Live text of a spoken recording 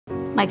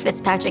Mike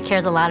Fitzpatrick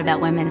cares a lot about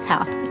women's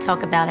health. We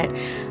talk about it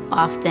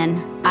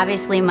often.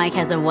 Obviously, Mike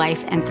has a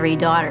wife and 3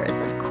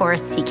 daughters. Of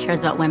course, he cares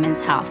about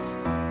women's health.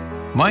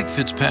 Mike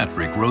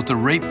Fitzpatrick wrote the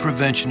Rape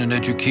Prevention and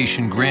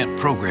Education Grant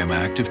Program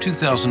Act of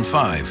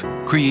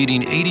 2005,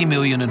 creating $80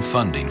 million in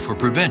funding for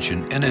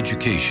prevention and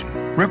education.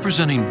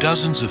 Representing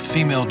dozens of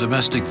female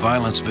domestic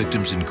violence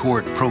victims in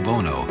court pro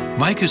bono,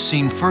 Mike has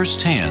seen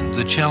firsthand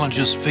the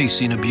challenges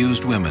facing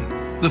abused women.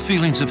 The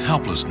feelings of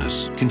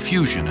helplessness,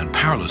 confusion, and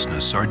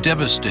powerlessness are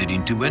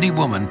devastating to any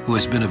woman who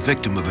has been a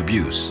victim of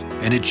abuse,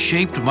 and it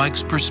shaped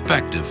Mike's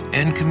perspective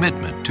and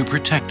commitment to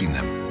protecting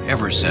them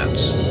ever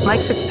since. Mike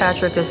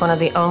Fitzpatrick is one of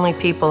the only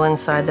people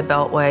inside the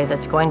Beltway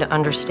that's going to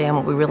understand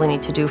what we really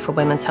need to do for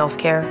women's health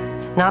care.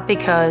 Not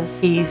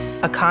because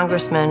he's a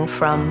congressman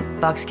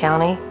from Bucks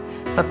County,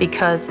 but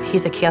because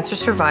he's a cancer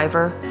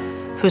survivor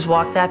who's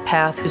walked that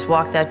path, who's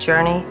walked that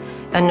journey,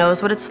 and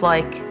knows what it's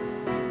like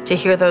to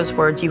hear those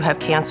words, "You have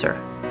cancer."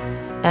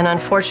 And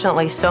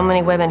unfortunately, so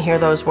many women hear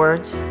those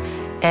words,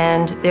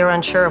 and they're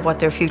unsure of what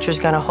their future is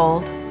going to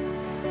hold.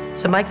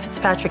 So Mike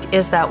Fitzpatrick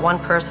is that one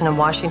person in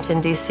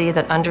Washington, D.C.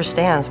 that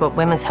understands what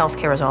women's health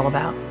care is all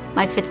about.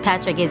 Mike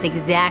Fitzpatrick is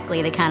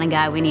exactly the kind of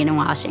guy we need in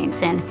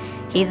Washington.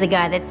 He's the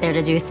guy that's there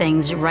to do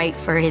things right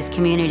for his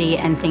community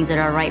and things that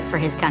are right for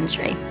his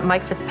country.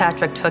 Mike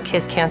Fitzpatrick took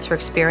his cancer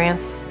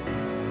experience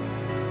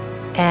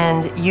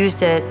and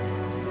used it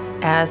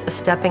as a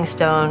stepping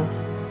stone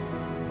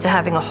to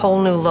having a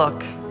whole new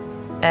look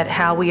at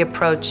how we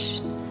approach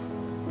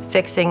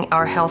fixing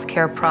our health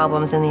care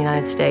problems in the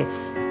United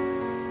States.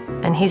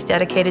 And he's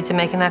dedicated to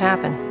making that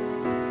happen.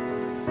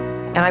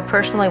 And I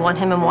personally want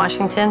him in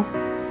Washington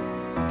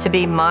to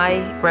be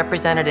my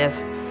representative,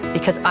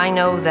 because I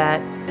know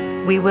that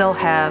we will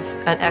have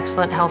an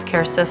excellent health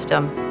care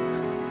system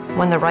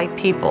when the right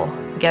people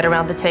get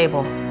around the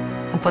table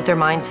and put their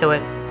mind to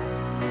it,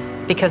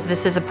 because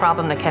this is a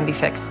problem that can be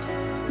fixed.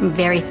 I'm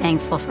very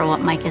thankful for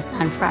what Mike has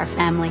done for our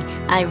family.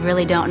 I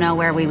really don't know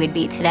where we would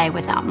be today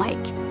without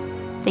Mike.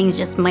 Things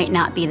just might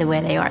not be the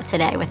way they are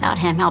today without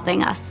him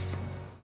helping us.